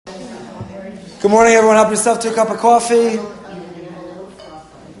Good morning, everyone. Help yourself to a cup of coffee.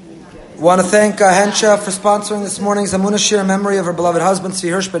 Want to thank Hensha for sponsoring this morning's Amunah Shir in memory of her beloved husband,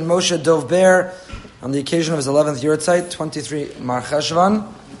 Tzvi Hirsch ben Moshe Dov Ber, on the occasion of his 11th Yurtzeit, 23 Mar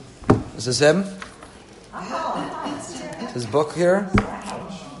Cheshvan. This is him. His book here.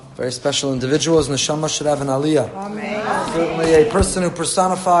 Very special individuals. Neshama should have an aliyah. Amen. Certainly a person who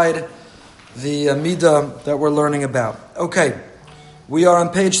personified the midah that we're learning about. Okay. We are on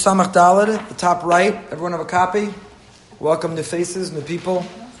page Samach Daled, the top right. Everyone have a copy? Welcome, new faces, new people.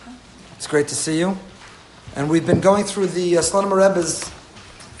 It's great to see you. And we've been going through the Slonim Rebbe's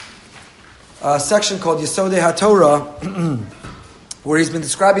section called Yesodei HaTorah, where he's been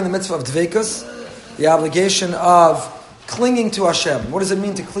describing the mitzvah of Dveikus, the obligation of clinging to Hashem. What does it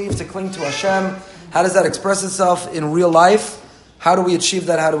mean to cleave, to cling to Hashem? How does that express itself in real life? How do we achieve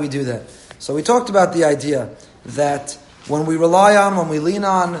that? How do we do that? So we talked about the idea that when we rely on, when we lean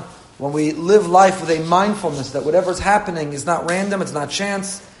on, when we live life with a mindfulness that whatever's happening is not random, it's not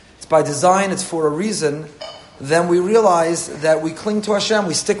chance, it's by design, it's for a reason, then we realize that we cling to Hashem,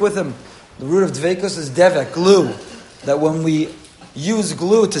 we stick with Him. The root of Dveikus is devek, glue. That when we use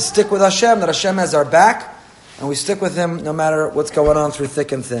glue to stick with Hashem, that Hashem has our back, and we stick with Him no matter what's going on through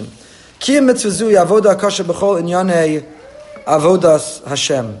thick and thin. Kiyam mitzvah zui avoda kasha b'chol inyanei avodas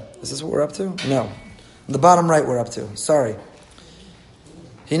Hashem. Is this what we're up to? No. The bottom right we're up to. Sorry.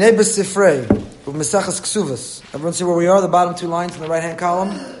 Hinei b'sifrei u'mesachas ksuvas. Everyone see where we are? The bottom two lines in the right-hand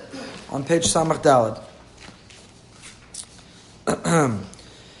column on page Samach Daled.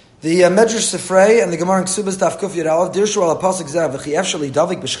 The Medrash Sifrei and the Gemara in Ksubas Daf Kuf Yud Aleph Dirshu al pasuk zeh v'chi efshali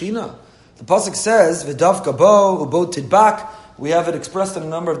davik b'shchina. The pasuk says v'davka bo ubo tidbak. We have it expressed in a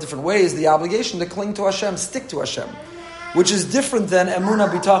number of different ways. The obligation to cling to Hashem, stick to Hashem, which is different than emunah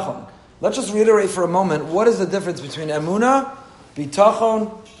bitachon. Let's just reiterate for a moment, what is the difference between emunah,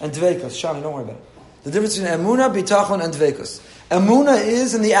 bitachon, and dveikus? Shani, don't worry about it. The difference between emunah, bitachon, and dveikus. Emunah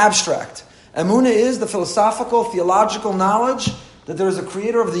is in the abstract. Emunah is the philosophical, theological knowledge that there is a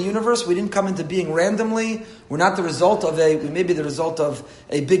creator of the universe. We didn't come into being randomly. We're not the result of we may be the result of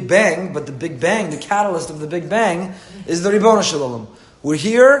a Big Bang, but the Big Bang, the catalyst of the Big Bang, is the Ribbono Shel Olam. We're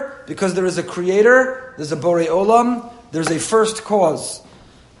here because there is a creator, there's a Borei Olam, there's a first cause,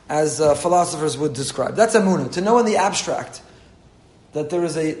 as philosophers would describe. That's emunah, to know in the abstract that there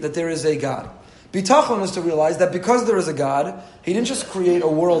is a God. Bitachon is to realize that because there is a God, He didn't just create a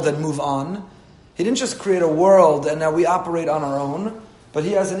world and move on. He didn't just create a world and now we operate on our own, but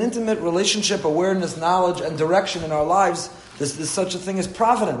He has an intimate relationship, awareness, knowledge, and direction in our lives. There's such a thing as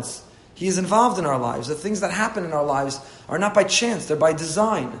providence. He is involved in our lives. The things that happen in our lives are not by chance, they're by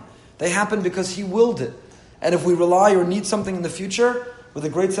design. They happen because He willed it. And if we rely or need something in the future, with a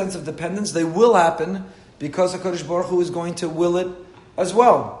great sense of dependence, they will happen because HaKadosh Baruch Hu is going to will it as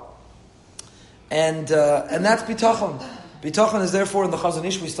well. And that's bitachon. Bitachon is therefore in the Chazon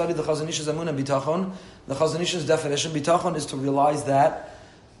Ish. We studied the Chazon Ish's emunah bitachon. The Chazon Ish's definition, bitachon is to realize that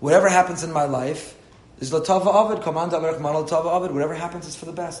whatever happens in my life is l'tava avid, command averech man l'tava avid. Whatever happens is for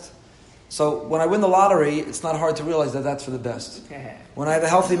the best. So when I win the lottery, it's not hard to realize that that's for the best. When I have a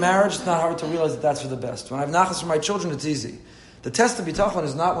healthy marriage, it's not hard to realize that that's for the best. When I have nachas for my children, it's easy. The test of bitachon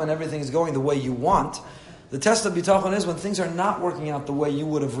is not when everything is going the way you want. The test of bitachon is when things are not working out the way you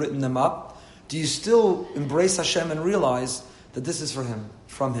would have written them up. Do you still embrace Hashem and realize that this is for Him,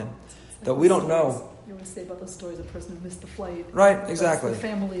 from Him? That we don't know. You want to say about the story of the person who missed the flight. Right, exactly. The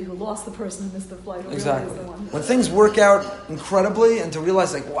family who lost the person who missed the flight. Exactly. When things work out incredibly and to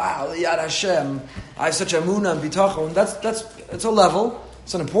realize like, wow, Yad Hashem, I have such emunah and bitachon, it's a level.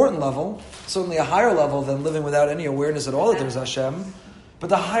 It's an important level, certainly a higher level than living without any awareness at all that there's Hashem. But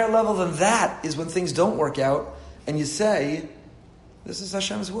the higher level than that is when things don't work out and you say, this is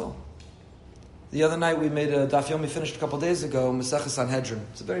Hashem's will. The other night we made a Daf Yomi, finished a couple of days ago, Masechah Sanhedrin.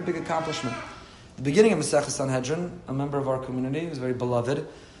 It's a very big accomplishment. The beginning of Masechah Sanhedrin, a member of our community, who's very beloved,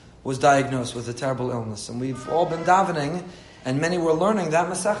 was diagnosed with a terrible illness. And we've all been davening, and many were learning that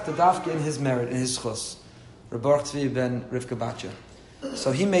Masechah Dafka in his merit, in his chus. Rebaruch Tzvi ben Rivka Batya.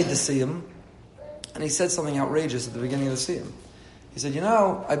 So he made the siyum, and he said something outrageous at the beginning of the siyum. He said,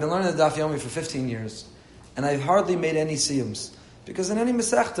 I've been learning the Daf Yomi for 15 years, and I've hardly made any siyums. Because in any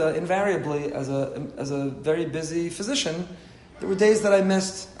Masechta, invariably, as a very busy physician, there were days that I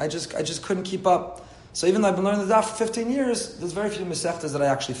missed. I just couldn't keep up. So even though I've been learning the Daf for 15 years, there's very few Masechtas that I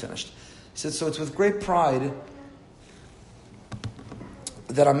actually finished. He said, so it's with great pride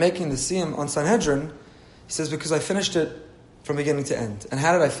that I'm making the siyum on Sanhedrin. He says, because I finished it from beginning to end. And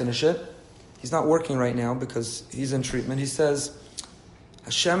how did I finish it? He's not working right now because he's in treatment. He says,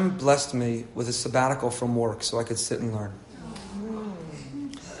 Hashem blessed me with a sabbatical from work so I could sit and learn.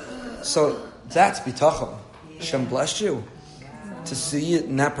 So That's bitachon. Hashem blessed you. To see it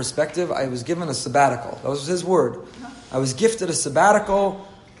in that perspective, I was given a sabbatical. That was his word. I was gifted a sabbatical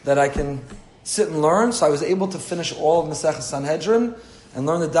that I can sit and learn, so I was able to finish all of Maseches Sanhedrin and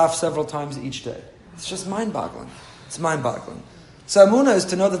learn the daf several times each day. It's just mind-boggling. It's mind-boggling. So Emunah is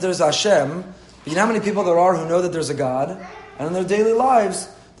to know that there's a Hashem, but you know how many people there are who know that there's a God, and in their daily lives,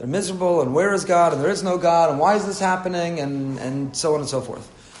 they're miserable, and where is God, and there is no God, and why is this happening, and so on and so forth.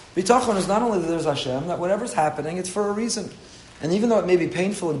 Bitachon is not only that there's Hashem, that whatever's happening, it's for a reason. And even though it may be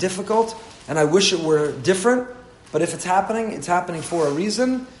painful and difficult, and I wish it were different, but if it's happening for a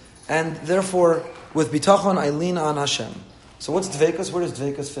reason, and therefore, with bitachon, I lean on Hashem. So what's dveikus? Where does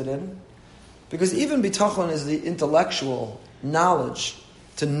dveikus fit in? Because even bitachon is the intellectual knowledge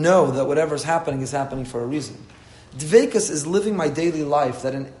to know that whatever's happening is happening for a reason. Dveikus is living my daily life,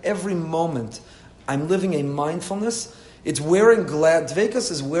 that in every moment I'm living a mindfulness. It's wearing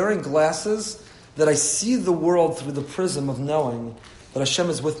Dveikus is wearing glasses that I see the world through the prism of knowing that Hashem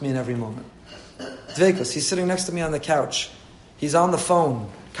is with me in every moment. Dveikus, he's sitting next to me on the couch. He's on the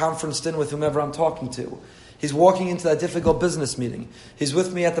phone, conferenced in with whomever I'm talking to. He's walking into that difficult business meeting. He's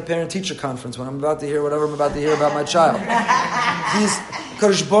with me at the parent-teacher conference when I'm about to hear whatever I'm about to hear about my child.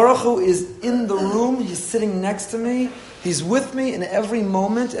 Kadosh Baruch Hu is in the room. He's sitting next to me. He's with me in every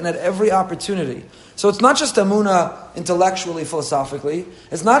moment and at every opportunity. So it's not just Emunah intellectually, philosophically.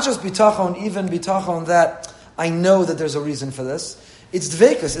 It's not just bitachon, even bitachon that I know that there's a reason for this. It's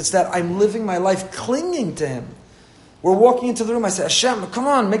dveikus. It's that I'm living my life clinging to Him. We're walking into the room. I say, Hashem, come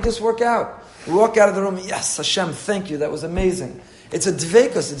on, make this work out. We walk out of the room. Yes, Hashem, thank you. That was amazing. It's a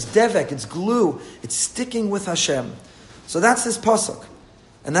dveikus. It's devek. It's glue. It's sticking with Hashem. So that's this pasuk.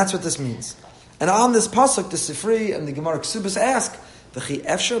 And that's what this means. And on this pasuk, the Sifri and the Gemara Ksubas ask, V'chi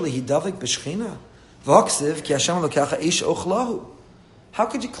efshar lihidavik b'shchina? V'aksiv ki Hashem lokacha ish ochlahu. How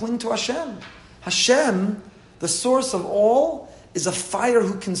could you cling to Hashem? Hashem, the source of all, is a fire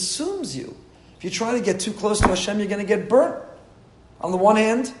who consumes you. If you try to get too close to Hashem, you're going to get burnt. On the one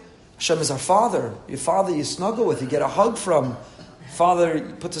hand, Hashem is our Father. Your Father you snuggle with, you get a hug from. Father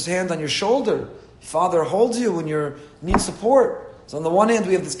puts his hand on your shoulder. Father holds you when you need support. So on the one hand,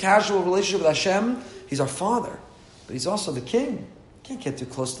 we have this casual relationship with Hashem. He's our Father. But He's also the King. You can't get too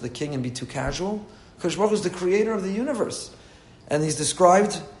close to the King and be too casual. Because Baruch Hu is the creator of the universe. And He's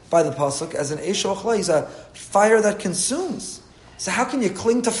described by the Pasuk as an Eish Ochla. He's a fire that consumes. So how can you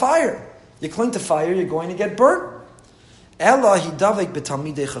cling to fire? You cling to fire, you're going to get burnt. Ela hidavek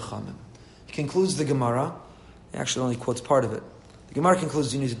b'talmidei chachamim. He concludes the Gemara. He actually only quotes part of it. The Gemara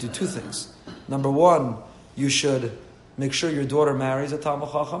concludes you need to do two things. Number one, you should make sure your daughter marries a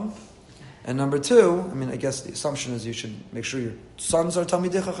Talmid Chacham. And number two, I guess the assumption is you should make sure your sons are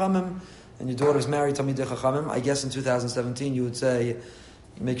Talmidei Chachamim and your daughters marry Talmidei Chachamim. I guess in 2017 you would say,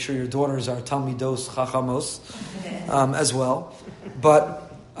 make sure your daughters are Talmidos Chachamos as well.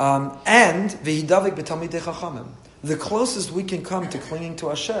 But, and v'hidavik b'talmidei Chachamim. The closest we can come to clinging to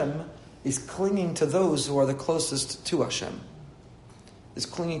Hashem is clinging to those who are the closest to Hashem. Is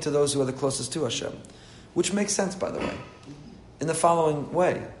clinging to those who are the closest to Hashem. Which makes sense, by the way, in the following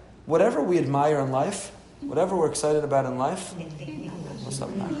way. Whatever we admire in life, whatever we're excited about in life, what's up,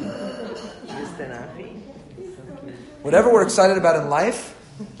 Mac? Whatever we're excited about in life,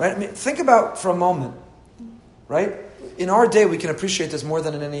 right? Think about for a moment, right? In our day, we can appreciate this more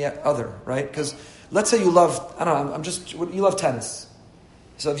than in any other, right? Because let's say you love, you love tennis.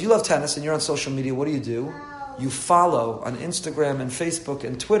 So if you love tennis and you're on social media, what do? You follow on Instagram and Facebook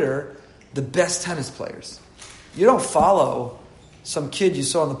and Twitter the best tennis players. You don't follow some kid you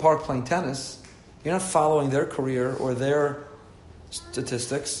saw in the park playing tennis. You're not following their career or their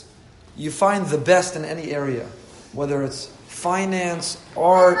statistics. You find the best in any area, whether it's finance,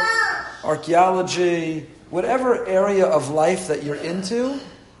 art, archaeology, whatever area of life that you're into,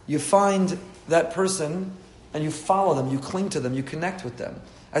 you find that person and you follow them, you cling to them, you connect with them.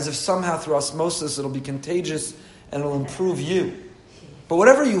 As if somehow through osmosis it'll be contagious and it'll improve you. But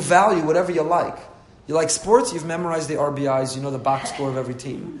whatever you value, whatever you like sports, you've memorized the RBIs, you know the box score of every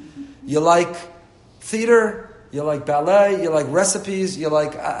team. You like theater, you like ballet, you like recipes, you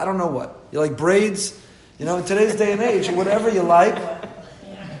like, I don't know what. You like braids. In today's day and age, whatever you like,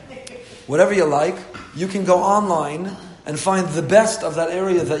 you can go online and find the best of that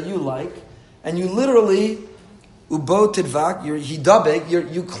area that you like, and you literally, ubo tidvak,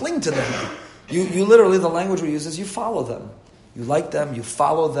 you cling to them. You literally, the language we use is you follow them. You like them, you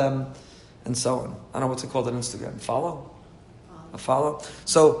follow them, and so on. I don't know what's it called on Instagram. Follow? A follow?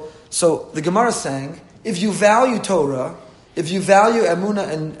 So the Gemara is saying, if you value Torah, if you value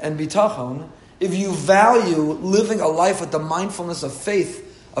Emunah and Bitachon, if you value living a life with the mindfulness of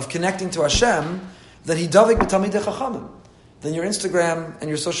faith of connecting to Hashem, then he davik b'talmidei chachamim. Then your Instagram and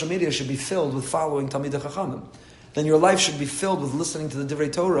your social media should be filled with following Talmidei Chachamim. Then your life should be filled with listening to the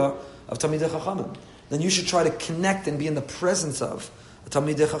Divrei Torah of Talmidei Chachamim. Then you should try to connect and be in the presence of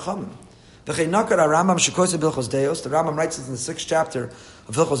Talmidei Chachamim. The Rambam writes it in the 6th chapter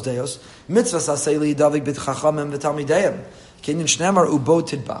of Hilchos Deos. Mitzvah saseli davik bit chachamim v'talmideyim. Kenyan shnemar ubo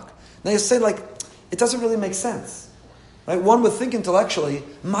tidbak. Now you say, it doesn't really make sense. Right? One would think intellectually,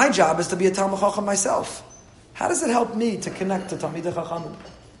 my job is to be a Talmid Chacham myself. How does it help me to connect to Talmidei Chachamim?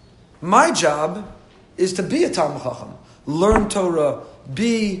 My job is to be a Talmid Chacham. Learn Torah,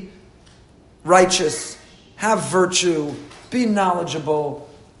 be righteous, have virtue, be knowledgeable,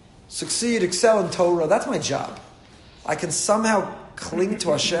 succeed, excel in Torah. That's my job. I can somehow cling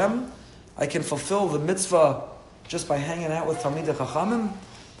to Hashem. I can fulfill the mitzvah just by hanging out with Talmidei Chachamim,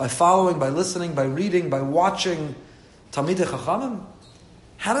 by following, by listening, by reading, by watching Talmidei Chachamim.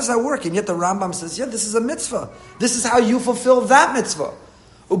 How does that work? And yet the Rambam says, this is a mitzvah. This is how you fulfill that mitzvah.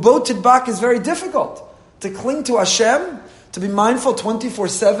 Ubo tidbak is very difficult. To cling to Hashem, to be mindful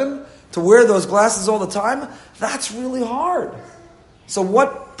 24/7, to wear those glasses all the time, that's really hard. So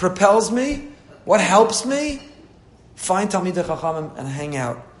what propels me? What helps me? Find Talmidei Chachamim and hang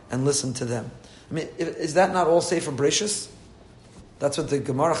out and listen to them. I mean, is that not all Sefer Bereshis? That's what the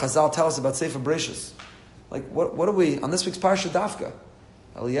Gemara Chazal tell us about Sefer Bereshis. What are we, on this week's Parsha Dafka?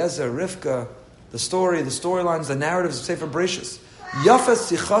 Eliezer, Rivka, the storylines, the narratives of Sefer Bereshis. Yafas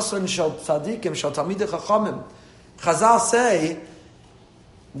sichasan shel tzadikim shel talmidei chachamim. Chazal say,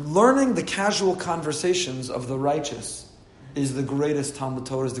 learning the casual conversations of the righteous is the greatest Talmud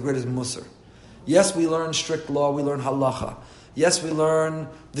Torah, is the greatest Musar. Yes, we learn strict law, we learn halacha. Yes, we learn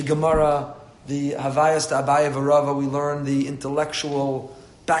the Gemara, the Havayas to Abaye v'Rava, we learn the intellectual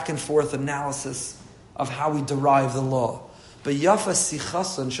back and forth analysis of how we derive the law. But Yafa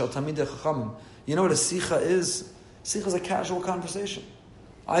Sichasan Shel Talmidei Chachamim. You know what a Sicha is? Sicha is a casual conversation.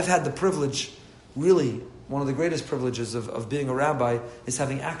 I've had the privilege, really, one of the greatest privileges of being a rabbi is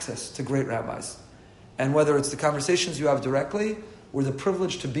having access to great rabbis. And whether it's the conversations you have directly, or the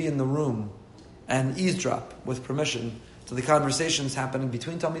privilege to be in the room and eavesdrop with permission to the conversations happening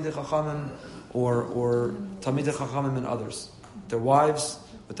between Talmidei Chachamim or Talmidei Chachamim and others, their wives,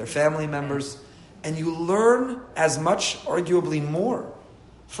 with their family members. And you learn as much, arguably more,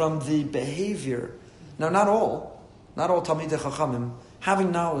 from the behavior. Now, not all Talmidei Chachamim,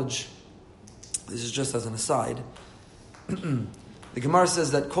 having knowledge, this is just as an aside, the Gemara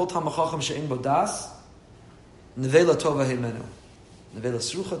says that Kol Talmid Chacham she'ein bo das, nevela tova heimenu. Nevela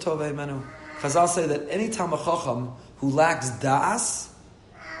srucha tova heimenu. Chazal say that any Talmid Chacham who lacks das,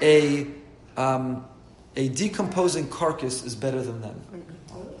 a decomposing carcass is better than them.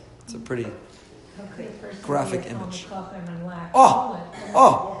 It's a pretty graphic image. How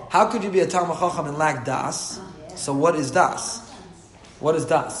could you be a Talmid Chacham and lack das? So what is das? What is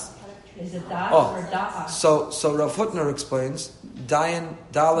das? Is it das or da'as? So Rav Hutner explains, Dayan,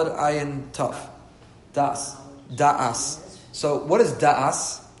 Dalad, Ayin, Tuf. Das. Da'as. So what is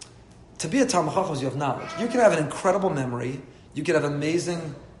da'as? To be a Talmid Chacham is you have knowledge. You can have an incredible memory, you can have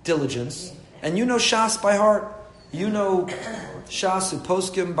amazing diligence, and you know Shas by heart. You know Shas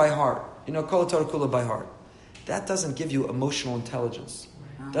Uposkim by heart. You know Kol Torah Kula by heart. That doesn't give you emotional intelligence.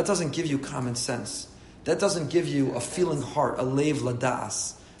 That doesn't give you common sense. That doesn't give you a feeling heart, a leiv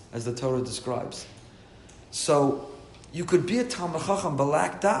ladas, as the Torah describes. So you could be a Talmid Chacham but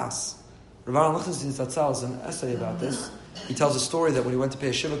lack das. Rav Aaron Lichtenstein Zatzal has an essay about this. He tells a story that when he went to pay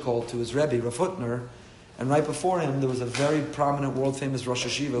a shiva call to his Rebbe, Rav Hutner, and right before him there was a very prominent, world-famous Rosh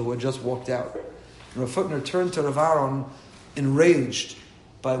Hashiva who had just walked out. And Rav Hutner turned to Rav Aaron, enraged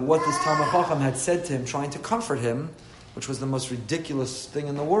by what this Talmid Chacham had said to him, trying to comfort him, which was the most ridiculous thing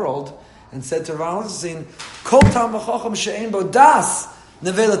in the world, and said to Rav Lichtenstein, Kol Talmid Chacham she'ein bo das,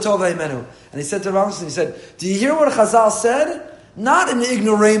 nevela tova heimenu. And he said to Rav Lichtenstein, he said, do you hear what Chazal said? Not an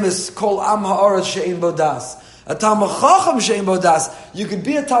ignoramus, Kol Am Ha'aretz she'ein bo das. A Talmid Chacham she'ein bo das. You could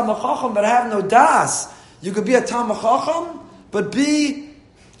be a Talmid Chacham but have no das. You could be a Talmid Chacham but be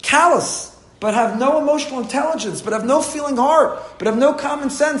callous, but have no emotional intelligence, but have no feeling heart, but have no common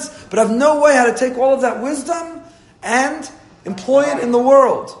sense, but have no way how to take all of that wisdom and employ it in the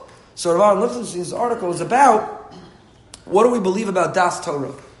world. So Rav Aaron Lichtenstein's article is about what do we believe about Das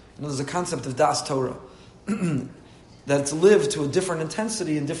Torah. There's a concept of Das Torah that it's lived to a different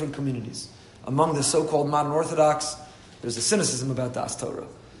intensity in different communities. Among the so-called modern Orthodox, there's a cynicism about Das Torah.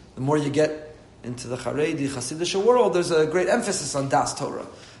 The more you get into the Haredi, Hasidic world, there's a great emphasis on Das Torah.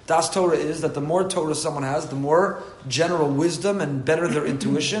 Das Torah is that the more Torah someone has, the more general wisdom and better their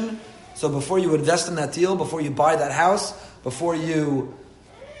intuition. So before you invest in that deal, before you buy that house, before you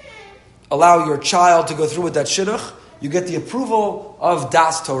allow your child to go through with that shidduch, you get the approval of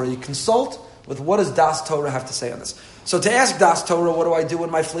Das Torah. You consult with what does Das Torah have to say on this. So to ask Das Torah, what do I do when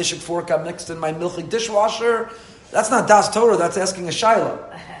my fleshik fork got mixed in my milchik dishwasher? That's not Das Torah, that's asking a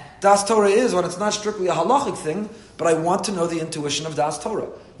shaila. Das Torah is when it's not strictly a halachic thing, but I want to know the intuition of Das Torah.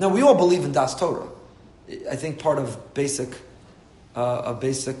 Now we all believe in Das Torah. I think part of a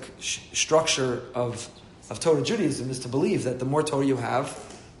basic structure of Torah Judaism is to believe that the more Torah you have,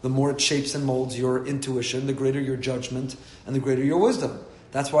 the more it shapes and molds your intuition, the greater your judgment, and the greater your wisdom.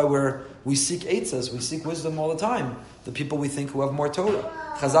 That's why we seek eitzas, we seek wisdom all the time. The people we think who have more Torah.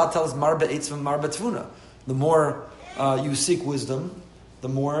 Chazal tells marbe eitzva marbe tvuna. The more you seek wisdom, the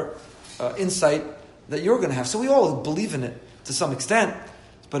more insight that you're going to have. So we all believe in it to some extent.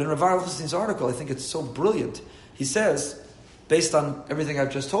 But in Rav Rothenstein's article, I think it's so brilliant. He says, based on everything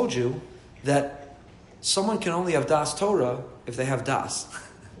I've just told you, that someone can only have Das Torah if they have Das.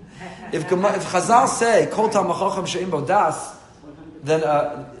 If Chazal say, Kol Talmid Chacham she'ein bo Das, then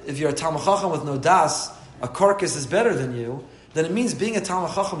if you're a Talmid Chacham with no Das, a carcass is better than you, then it means being a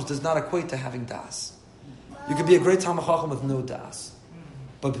Talmid Chacham does not equate to having Das. You could be a great Talmid Chacham with no Das.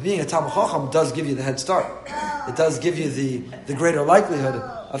 But being a Talmid Chacham does give you the head start. It does give you the greater likelihood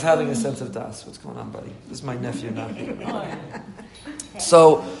of having a sense of Das. What's going on, buddy? This is my nephew now.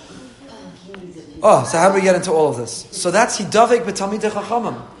 So how do we get into all of this? So that's Hidavek b'Talmidei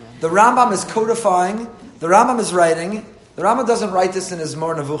Chachamim. The Rambam is codifying, the Rambam is writing, the Rambam doesn't write this in his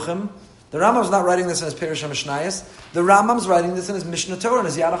Mor Nevuchim, the Rambam is not writing this in his Perush HaMishnayos, the Rambam is writing this in his Mishnah Torah, in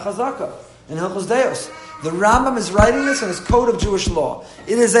his Yad HaChazaka, in Hilchos Deos. The Rambam is writing this in his code of Jewish law.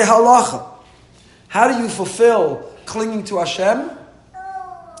 It is a halacha. How do you fulfill clinging to Hashem?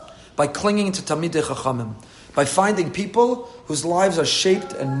 By clinging to Talmidei Chachamim. By finding people whose lives are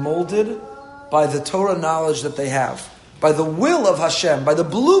shaped and molded by the Torah knowledge that they have. By the will of Hashem, by the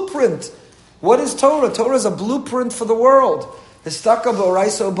blueprint. What is Torah? Torah is a blueprint for the world. Histaka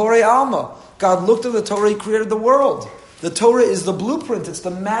b'oraisa borei alma. God looked at the Torah, He created the world. The Torah is the blueprint. It's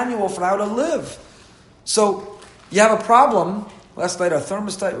the manual for how to live. So, you have a problem. Last night our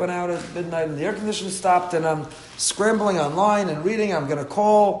thermostat went out at midnight and the air conditioner stopped and I'm scrambling online and reading. I'm going to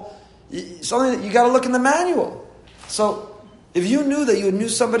call. Something that you got to look in the manual. So, if you knew that you knew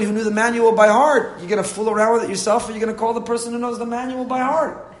somebody who knew the manual by heart, you're going to fool around with it yourself, or you're going to call the person who knows the manual by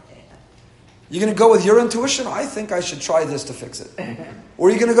heart. You're going to go with your intuition. I think I should try this to fix it. Or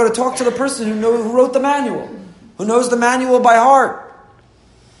you're going to go to talk to the person who wrote the manual, who knows the manual by heart.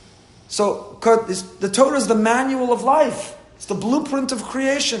 So the Torah is the manual of life. It's the blueprint of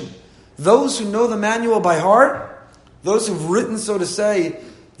creation. Those who know the manual by heart, those who've written, so to say,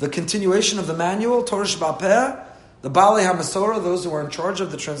 the continuation of the manual, Torah Sheba'al Peh, the Baalei HaMasorah, those who are in charge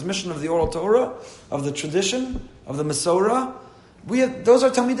of the transmission of the oral Torah, of the tradition, of the Masorah, those are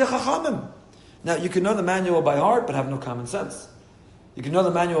Talmidei Chachamim. Now, you can know the manual by heart, but have no common sense. You can know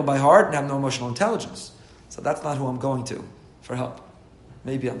the manual by heart and have no emotional intelligence. So that's not who I'm going to for help.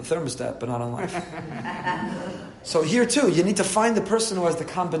 Maybe on the thermostat, but not on life. So here too, you need to find the person who has the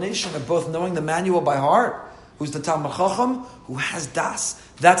combination of both knowing the manual by heart, who's the Talmid Chacham, who has Das.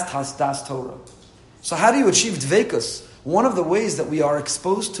 That's Das Torah. So how do you achieve Dveikus? One of the ways that we are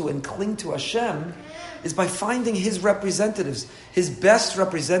exposed to and cling to Hashem is by finding His representatives, His best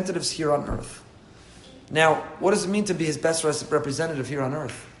representatives here on earth. Now, what does it mean to be His best representative here on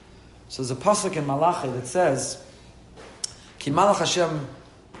earth? So there's a pasuk in Malachi that says, Ki malach Hashem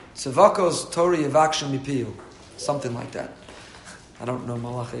tzevakos Torah yivakshem mipiyu. Something like that. I don't know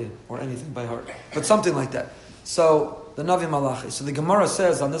Malachi or anything by heart, but something like that. So, the Navi Malachi. So the Gemara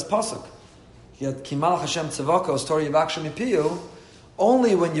says on this pasuk, Ki malach Hashem tzevakos Torah yivakshem mipiyu,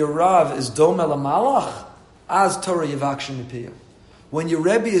 only when your Rav is dome malach, as Torah yivakshem mipiyu. When your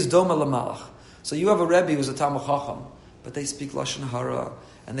Rebbe is dome malach. So you have a Rebbe who's a Talmid Chacham, but they speak Lashon Hara,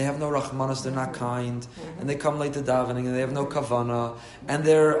 and they have no Rachmanos, they're not kind, and they come late to davening, and they have no Kavana, and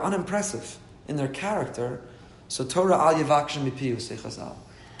they're unimpressive in their character. So Torah al yivakshem mipiyu, say Chazal.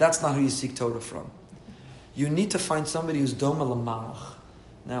 That's not who you seek Torah from. You need to find somebody who's dome malach.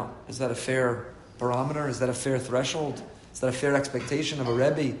 Now, is that a fair barometer? Is that a fair threshold? Is that a fair expectation of a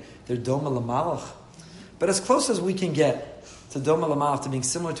Rebbe? They're dome malach. But as close as we can get to dome malach, to being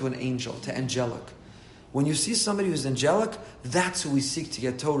similar to an angel, to angelic. When you see somebody who's angelic, that's who we seek to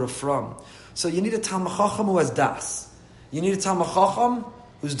get Torah from. So you need a Talmid Chacham who has Das. You need a Talmid Chacham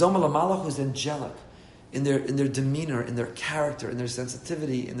who's dome malach, who's angelic in their demeanor, in their character, in their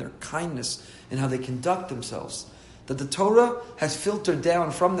sensitivity, in their kindness, in how they conduct themselves. That the Torah has filtered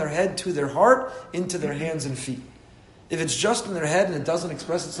down from their head to their heart into their hands and feet. If it's just in their head and it doesn't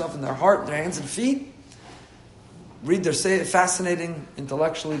express itself in their heart, their hands and feet, read their say, fascinating,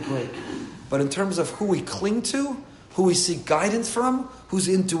 intellectually great. But in terms of who we cling to, who we seek guidance from, whose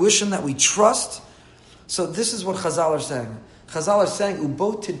intuition that we trust. So this is what Chazal are saying. Chazal are saying,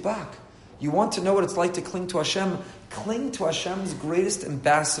 Ubo tidbak. You want to know what it's like to cling to Hashem? Cling to Hashem's greatest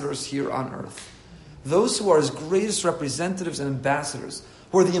ambassadors here on earth. Those who are His greatest representatives and ambassadors,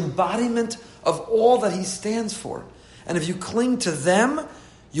 who are the embodiment of all that He stands for. And if you cling to them,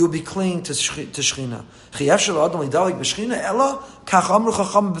 you will be clinging to Shechina.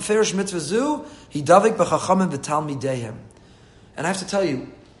 And I have to tell you,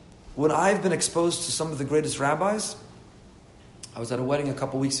 when I've been exposed to some of the greatest rabbis, I was at a wedding a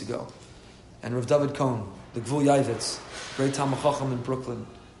couple weeks ago, and Rav David Cohn, the Gvul Yavitz, great Talmid Chacham in Brooklyn,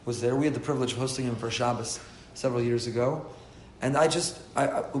 was there. We had the privilege of hosting him for Shabbos several years ago. And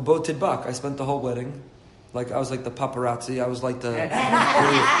Ubo Tidbak, I spent the whole wedding. Like, I was like the paparazzi. I was like the,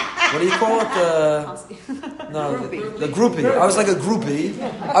 what do you call it? The groupie. I was like a groupie.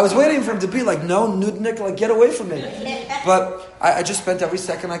 I was waiting for him to be like, no, nudnik, like, get away from me. But I just spent every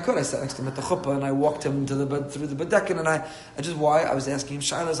second I could. I sat next to him at the chuppah, and I walked him through the bedekin, and I was asking him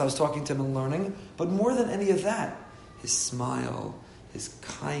shilas, I was talking to him and learning. But more than any of that, his smile, his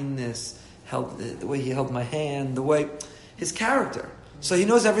kindness, the way he held my hand, his character. So he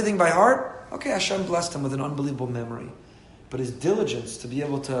knows everything by heart. Okay, Hashem blessed him with an unbelievable memory. But his diligence to be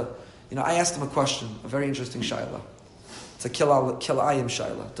able to, I asked him a question, a very interesting shaila. It's a kilayim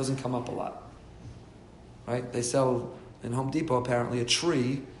shaila. It doesn't come up a lot. Right? They sell in Home Depot apparently a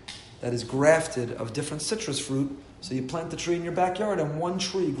tree that is grafted of different citrus fruit. So you plant the tree in your backyard and one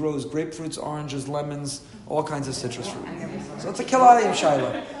tree grows grapefruits, oranges, lemons, all kinds of citrus fruit. So it's a kilayim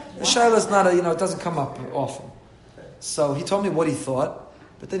shaila. The shaila is not it doesn't come up often. So he told me what he thought.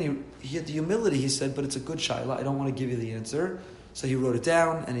 But then he had the humility, he said, but it's a good shaila, I don't want to give you the answer. So he wrote it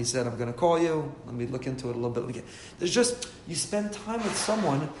down, and he said, I'm going to call you, let me look into it a little bit. There's just, you spend time with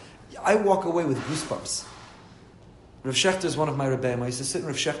someone, I walk away with goosebumps. Rav Shechter is one of my rebbeim. I used to sit in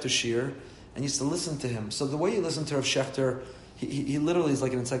Rav Shechter's shir, and used to listen to him. So the way you listen to Rav Shechter, he literally is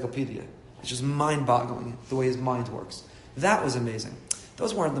like an encyclopedia. It's just mind-boggling, the way his mind works. That was amazing.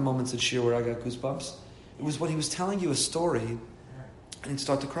 Those weren't the moments at shir where I got goosebumps. It was when he was telling you a story, and he'd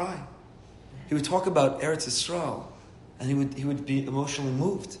start to cry. He would talk about Eretz Yisrael, and he would be emotionally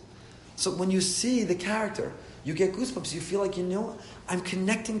moved. So when you see the character, you get goosebumps. You feel like, I'm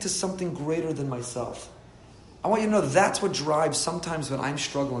connecting to something greater than myself. I want you to know that's what drives sometimes when I'm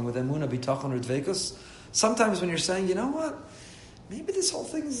struggling with emunah, bitachon, or dveikus. Sometimes when you're saying, you know what? Maybe this whole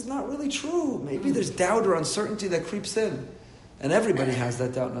thing is not really true. Maybe there's doubt or uncertainty that creeps in. And everybody has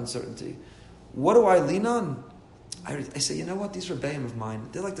that doubt and uncertainty. What do I lean on? I say, you know what? These rebbeim of mine,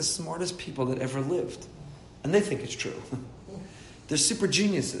 they're like the smartest people that ever lived. And they think it's true. They're super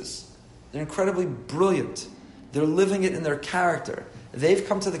geniuses. They're incredibly brilliant. They're living it in their character. They've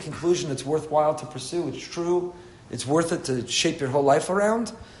come to the conclusion it's worthwhile to pursue. It's true. It's worth it to shape your whole life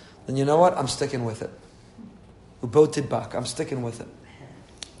around. Then you know what? I'm sticking with it. Ubo tidbak. I'm sticking with it.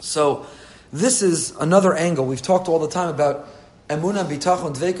 So this is another angle. We've talked all the time about emunah,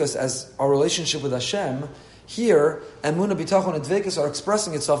 bitachon, dveikus as our relationship with Hashem. Here, emunah, bitachon, and dveikus are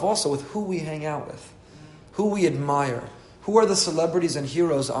expressing itself also with who we hang out with, who we admire, who are the celebrities and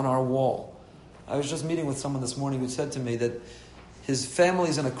heroes on our wall. I was just meeting with someone this morning who said to me that his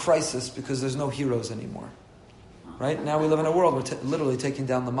family's in a crisis because there's no heroes anymore. Right? Now we live in a world we're literally taking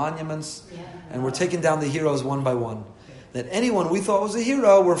down the monuments, and we're taking down the heroes one by one. That anyone we thought was a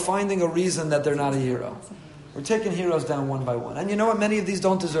hero, we're finding a reason that they're not a hero. We're taking heroes down one by one. And you know what? Many of these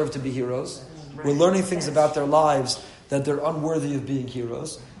don't deserve to be heroes. We're learning things about their lives that they're unworthy of being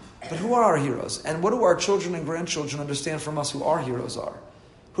heroes. But who are our heroes? And what do our children and grandchildren understand from us who our heroes are?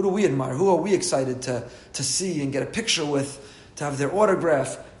 Who do we admire? Who are we excited to see and get a picture with, to have their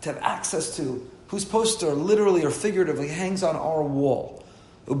autograph, to have access to? Whose poster literally or figuratively hangs on our wall?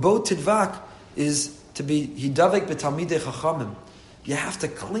 Ubo tidvak is to be hidavek b'talmidei chachamim. You have to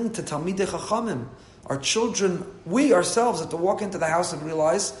cling to talmidei chachamim. Our children, we ourselves have to walk into the house and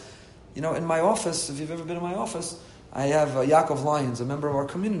realize, in my office, if you've ever been in my office, I have Yaakov Lyons, a member of our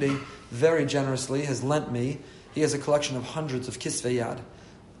community, very generously has lent me. He has a collection of hundreds of kisvei yad,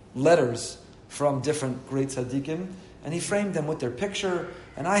 letters from different great tzaddikim, and he framed them with their picture.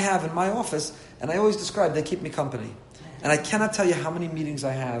 And I have in my office, and I always describe they keep me company. And I cannot tell you how many meetings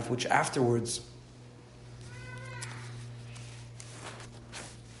I have, which afterwards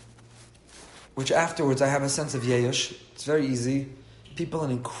I have a sense of yesh. It's very easy. People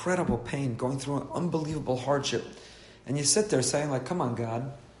in incredible pain, going through an unbelievable hardship. And you sit there saying, like, come on,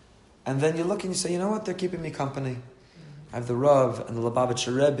 God. And then you look and you say, you know what? They're keeping me company. I have the Rav and the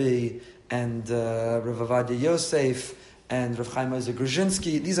Lubavitcher Rebbe and Rav Avadia Yosef, and Rav Chaim Ozer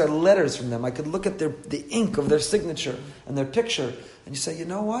Grushinsky. These are letters from them. I could look at the ink of their signature and their picture, and you say, you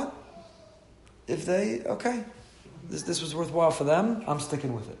know what? If this was worthwhile for them, I'm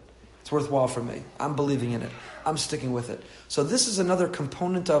sticking with it. It's worthwhile for me. I'm believing in it. I'm sticking with it. So this is another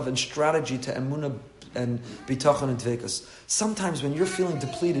component of and strategy to emunah and bitachon and dveikus. Sometimes when you're feeling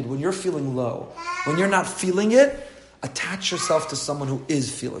depleted, when you're feeling low, when you're not feeling it, attach yourself to someone who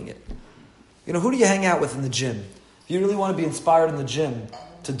is feeling it. You know, who do you hang out with in the gym? If you really want to be inspired in the gym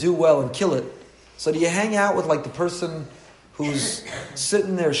to do well and kill it, so do you hang out with like the person who's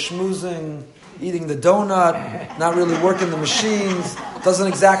sitting there schmoozing, eating the donut, not really working the machines, doesn't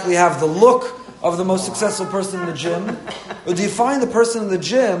exactly have the look of the most successful person in the gym? Or do you find the person in the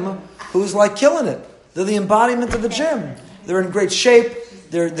gym who's like killing it? They're the embodiment of the gym. They're in great shape.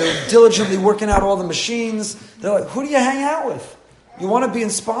 They're diligently working out all the machines. They're like, who do you hang out with? You want to be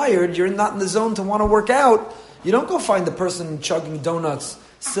inspired. You're not in the zone to want to work out. You don't go find the person chugging donuts,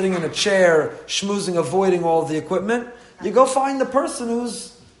 sitting in a chair, schmoozing, avoiding all of the equipment. You go find the person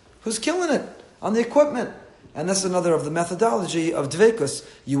who's killing it on the equipment. And that's another of the methodology of dveikus.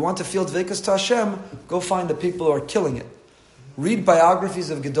 You want to feel dveikus to Hashem, go find the people who are killing it. Read biographies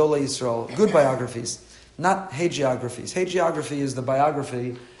of Gedolei Yisrael, good biographies, not hagiographies. Hagiography is the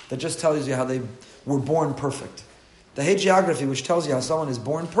biography that just tells you how they were born perfect. The hagiography, which tells you how someone is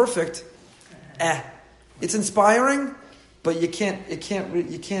born perfect, it's inspiring, but you can't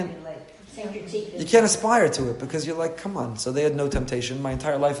aspire to it because you're like, come on. So they had no temptation. My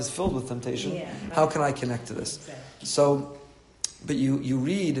entire life is filled with temptation. Yeah, right. How can I connect to this? Exactly. So, but you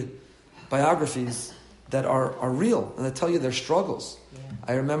read biographies that are real and that tell you their struggles. Yeah.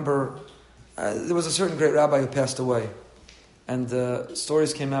 I remember there was a certain great rabbi who passed away, and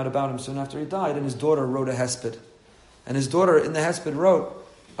stories came out about him soon after he died, and his daughter wrote a hesped. And his daughter in the hesped wrote,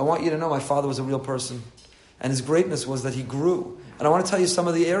 I want you to know my father was a real person. And his greatness was that he grew. And I want to tell you some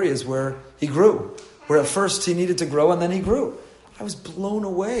of the areas where he grew. Where at first he needed to grow and then he grew. I was blown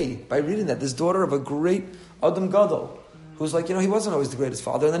away by reading that. This daughter of a great Adam Gadol, who's like, he wasn't always the greatest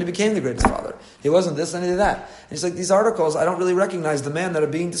father, and then he became the greatest father. He wasn't this and he did that. And he's like, these articles, I don't really recognize the man that are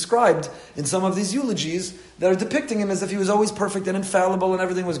being described in some of these eulogies that are depicting him as if he was always perfect and infallible and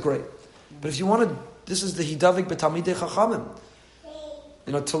everything was great. But if you want to, this is the Hidavik B'Talmidei Chachamim.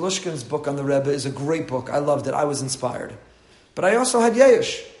 Telushkin's book on the Rebbe is a great book. I loved it. I was inspired. But I also had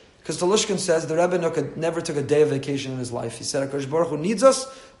Yesh. Because Telushkin says the Rebbe never took a day of vacation in his life. He said, HaKadosh Baruch Hu needs us.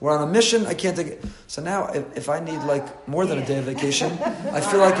 We're on a mission. I can't take it. So now, if I need more than a day of vacation, I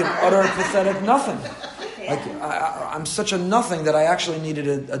feel like an utter pathetic nothing. I'm such a nothing that I actually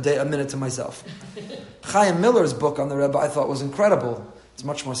needed a minute to myself. Chaim Miller's book on the Rebbe I thought was incredible. It's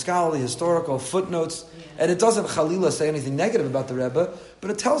much more scholarly, historical, footnotes. And it doesn't Chalila say anything negative about the Rebbe,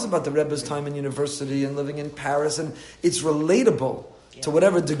 but it tells about the Rebbe's time in university and living in Paris, and it's relatable to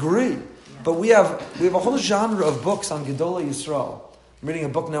whatever degree. But we have a whole genre of books on Gedolei Yisrael. I'm reading a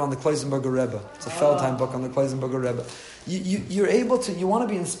book now on the Kloisenberger Rebbe. It's a Feldheim book on the Kloisenberger Rebbe. You're able to, you want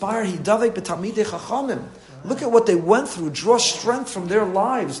to be inspired. Hidavek b'Talmidei Chachamim. Look at what they went through. Draw strength from their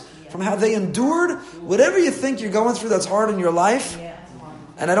lives, from how they endured. Whatever you think you're going through that's hard in your life,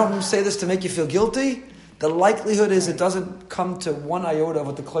 and I don't say this to make you feel guilty, the likelihood is it doesn't come to one iota of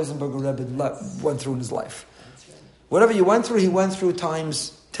what the Kloisenberger Rebbe went through in his life. Whatever you went through, he went through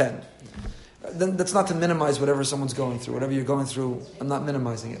times 10. Then that's not to minimize whatever someone's going through. Whatever you're going through, I'm not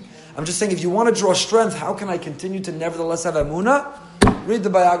minimizing it. I'm just saying, if you want to draw strength, how can I continue to nevertheless have emunah? Read the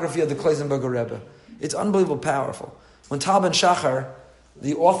biography of the Kloisenberger Rebbe. It's unbelievably powerful. When Tal Ben Shachar,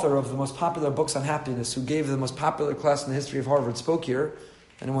 the author of the most popular books on happiness, who gave the most popular class in the history of Harvard, spoke here.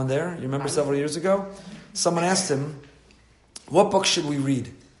 Anyone there? You remember several years ago? Someone asked him, what book should we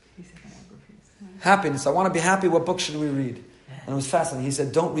read? Happiness. I want to be happy. What book should we read? And it was fascinating. He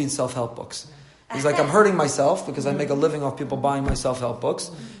said, don't read self-help books. He's like, I'm hurting myself because I make a living off people buying my self-help books.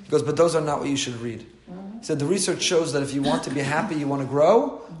 He goes, but those are not what you should read. He said, the research shows that if you want to be happy, you want to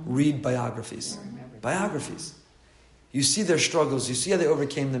grow, read biographies. Biographies. You see their struggles. You see how they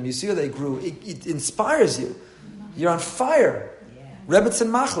overcame them. You see how they grew. It inspires you. You're on fire. Rebbetzin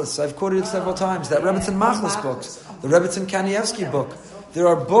Machlis, I've quoted it several times. That Rebbetzin Machlis books, the Rebbetzin Kanievsky book. There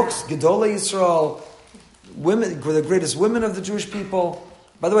are books, Gedolei Yisrael, women, the greatest women of the Jewish people.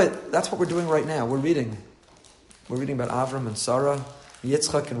 By the way, that's what we're doing right now. We're reading about Avram and Sarah,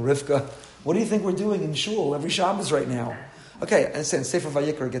 Yitzchak and Rivka. What do you think we're doing in shul every Shabbos right now? Okay, and Sefer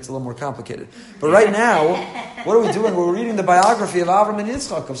Vayikra gets a little more complicated. But right now, what are we doing? We're reading the biography of Avram and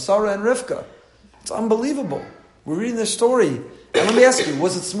Yitzchak, of Sarah and Rivka. It's unbelievable. We're reading their story. And let me ask you,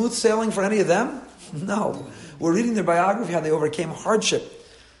 was it smooth sailing for any of them? No. We're reading their biography, how they overcame hardship.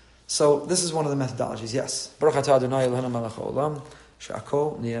 So this is one of the methodologies. Yes. Baruch atah Adonai Eloheinu melech haolam,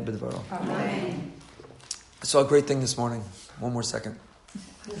 she'akol niyeh b'dvaro. Amen. I saw a great thing this morning. One more second.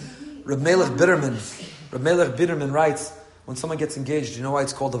 Reb Melech Bitterman writes, when someone gets engaged, do you know why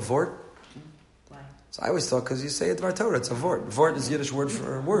it's called a vort? Why? So I always thought because you say it Dvar Torah, it's a vort. Vort is Yiddish word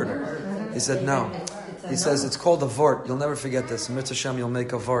for a word. He said no. He says it's called a vort. You'll never forget this. In Mitzvah Shem, you'll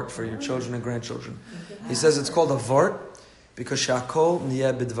make a vort for your children and grandchildren. He says it's called a vort because Shakol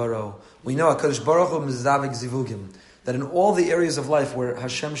Niyeh Bidvaro. We know HaKadosh Baruch Hu Mizavik Zivugim, that in all the areas of life where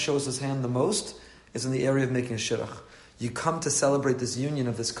Hashem shows His hand the most is in the area of making a shidduch. You come to celebrate this union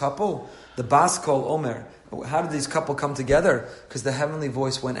of this couple. The Bas Kol Omer. How did these couple come together? Because the heavenly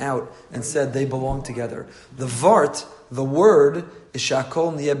voice went out and said they belong together. The Vart, the word, is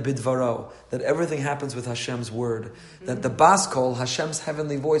Shakol Niyeh Bidvaro. That everything happens with Hashem's word. That the Bas Kol, Hashem's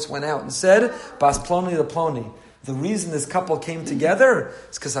heavenly voice went out and said, Bas Ploni the Ploni. The reason this couple came together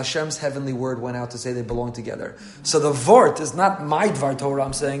is because Hashem's heavenly word went out to say they belong together. So the Vort is not my Dvar Torah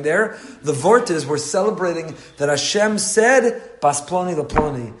I'm saying there. The Vort is we're celebrating that Hashem said, Bas Ploni the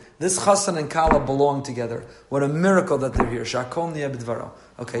Ploni. This Chassan and Kala belong together. What a miracle that they're here. Shakol Niyeh B'dvaro.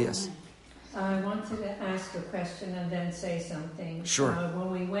 Okay, yes. I wanted to ask a question and then say something. Sure. When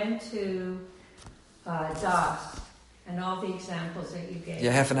we went to Das, and all the examples that you gave.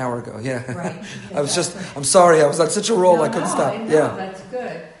 Yeah, half an hour ago. Yeah. Right. I'm sorry. I was on such a roll. I couldn't stop. No, that's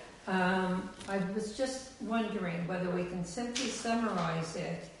good. I was just wondering whether we can simply summarize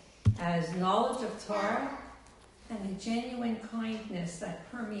it as knowledge of Torah and a genuine kindness that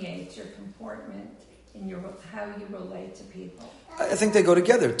permeates your comportment in how you relate to people. I think they go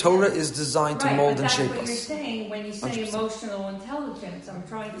together. Torah is designed to mold and shape us. That's what you're saying when you say 100%. Emotional intelligence. I'm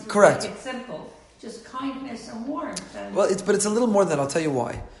trying to Correct. make it simple. Just kindness and warmth. Well, it's a little more than that. I'll tell you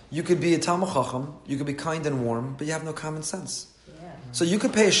why. You could be a Talmud Chacham, you could be kind and warm, but you have no common sense. Yeah. So you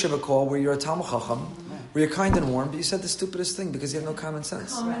could pay a Shiva call where you're a Talmud Chacham, where you're kind and warm, but you said the stupidest thing because you have no common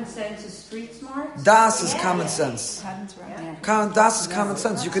sense. Common sense is street smart? Das is common sense. Das is common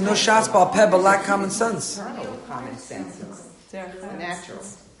sense. You can know Shas Bal Peh, but lack common sense. Common sense is natural.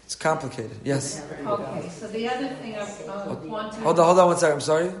 It's complicated, yes. Okay, so the other thing I want to... Hold on 1 second, I'm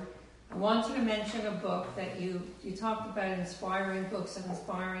sorry. I wanted to mention a book that you talked about inspiring books and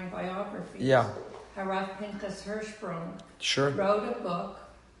inspiring biographies. Yeah. Harav Pinchas Hirschsprung wrote a book.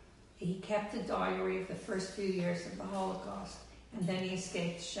 He kept a diary of the first few years of the Holocaust, and then he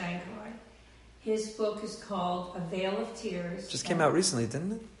escaped to Shanghai. His book is called A Veil of Tears. Just came out recently,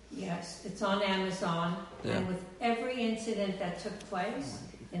 didn't it? Yes, it's on Amazon. Yeah. And with every incident that took place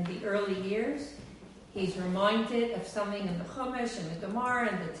in the early years, he's reminded of something in the Chumash and the Gemara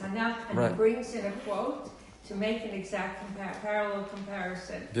and the Tanakh, and he brings in a quote to make an exact parallel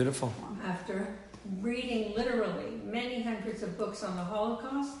comparison. Beautiful. After reading literally many hundreds of books on the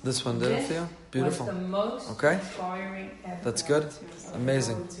Holocaust, this one did it for you? Beautiful. Was the most inspiring ever. That's good.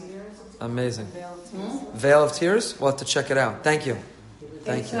 Amazing. Amazing. Veil of Tears? We'll have to check it out. Thank you.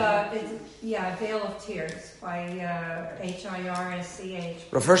 Thank you. Veil of Tears by Hirsch.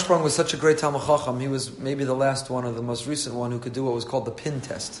 Rav Hirschsprung was such a great Talmud Chacham. He was maybe the last one or the most recent one who could do what was called the pin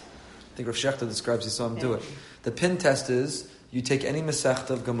test. I think Rav Shechter describes, he saw him do it. The pin test is, you take any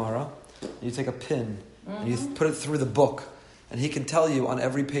Masechta of Gemara, you take a pin, and you put it through the book, and he can tell you on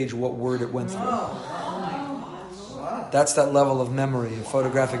every page what word it went through. That's that level of memory,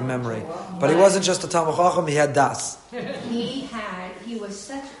 photographic memory. But he wasn't just a Talmud Chacham, he had das.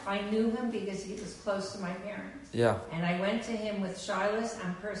 I knew him because he was close to my parents. Yeah. And I went to him with shilas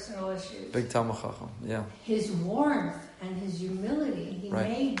and personal issues. Big Talmud Chacham, yeah. His warmth and his humility, he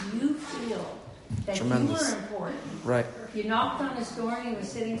made you feel that Tremendous. You were important. Right. You knocked on his door and he was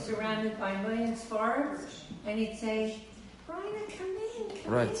sitting surrounded by a million Sfards, and he'd say, Brian, come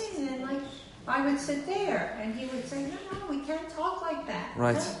in. And I would sit there, and he would say, no, we can't talk like that.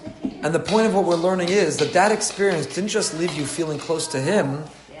 Right. And the point of what we're learning is that experience didn't just leave you feeling close to him,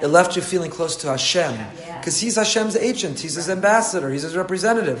 it left you feeling close to Hashem. Because he's Hashem's agent, he's his ambassador, he's his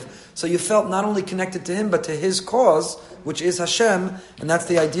representative. So you felt not only connected to him, but to his cause, which is Hashem, and that's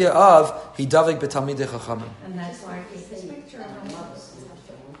the idea of Hidavik b'talmidei chachamim. And that's why I gave this picture of him.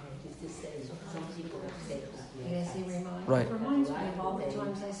 Right. Reminds me of all the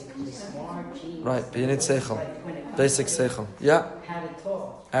times I spent with him. Right, B'yinit Seichel. Basic Seichel. Yeah.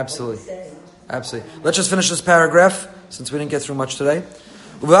 Absolutely. Let's just finish this paragraph, since we didn't get through much today.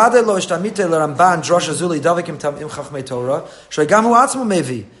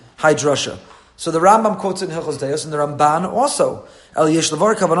 So the Rambam quotes it in Hilchos Deos, and the Ramban also. El yesh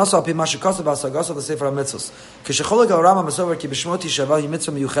levar kavanos al pi ma shekasav v'asagasav l'sefer hamitzvos. Kishecholeg al Rambam masover ki b'shmo tishava hi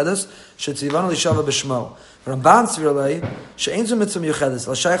mitzvah miyuchedes shetzivanu lishava b'shmo. Ramban svirlei she'ein zu mitzvah miyuchedes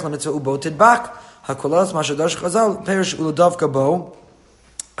l'shayich l'mitzvah ubo tidbak hakolas ma shadash chazal perish uludav kabo.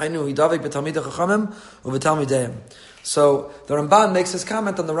 I knew hidavik b'talmidei chachamim u'b'talmideim. So the Ramban makes his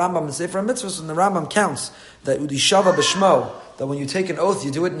comment on the Rambam and Sefer HaMitzvos, and the Rambam counts that udishava b'shmo, that when you take an oath,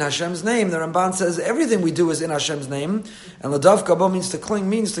 you do it in Hashem's name. The Ramban says everything we do is in Hashem's name, and l'dav kabo means to cling to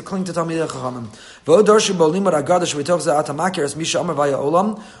Talmidei Chachamim. V'od dorshu bo limud agada shvitov ze atamakir es misha amar vaya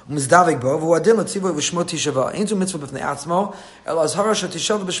olam u'mizdavik bo v'hu adin l'tzivu v'shmo tishava ein zu mitzvah b'fnei atzmo el azhara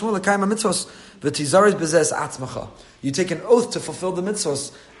shetishava b'shmo l'kayim hamitzvos v'tizaris b'zeh atzmacha. You take an oath to fulfill the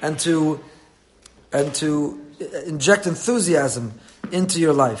mitzvos and to inject enthusiasm into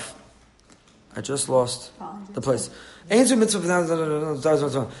your life. I just lost the place. Everything we do is in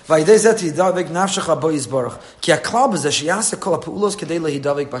Hashem's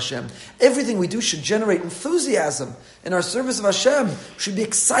name. Everything we do should generate enthusiasm in our service of Hashem. We should be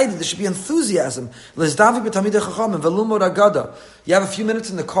excited. There should be enthusiasm. You have a few minutes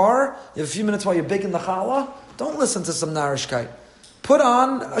in the car. You have a few minutes while you're baking the challah. Don't listen to some narishkeit. Put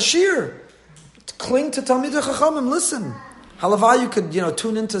on a shir. Cling to Talmidei Chachamim. Listen. Halavai, you could,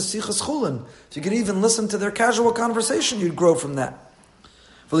 tune into Sichas Chulin. If you could even listen to their casual conversation, you'd grow from that.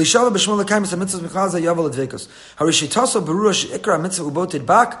 V'lishava b'shmo l'kayim es hamitzvos michal ze yavel advekus. Harishitaso berura she'ikra mitzvah uboted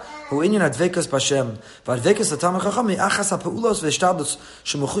bak hu inyan advekus b'Hashem. V'advekus l'tamei chacham mi'achas ha'peulos v'eshtadus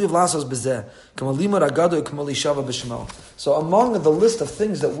she'mechuyev lasos b'zeh. K'mo limud agado k'mo lishava b'shmo. So among the list of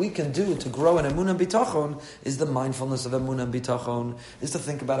things that we can do to grow in emunah and bitachon is the mindfulness of emunah and bitachon, is to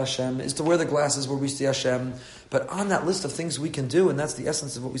think about Hashem, is to wear the glasses where we see Hashem. But on that list of things we can do, and that's the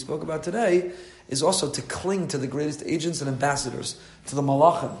essence of what we spoke about today, is also to cling to the greatest agents and ambassadors, to the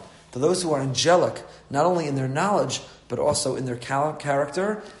malachim, to those who are angelic, not only in their knowledge, but also in their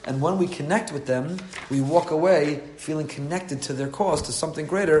character. And when we connect with them, we walk away feeling connected to their cause, to something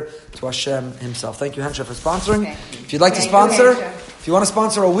greater, to Hashem Himself. Thank you, Hensha, for sponsoring. If you'd like to sponsor, if you want to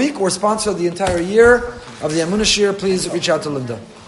sponsor a week or sponsor the entire year of the Emunah Shir, please reach out to Linda.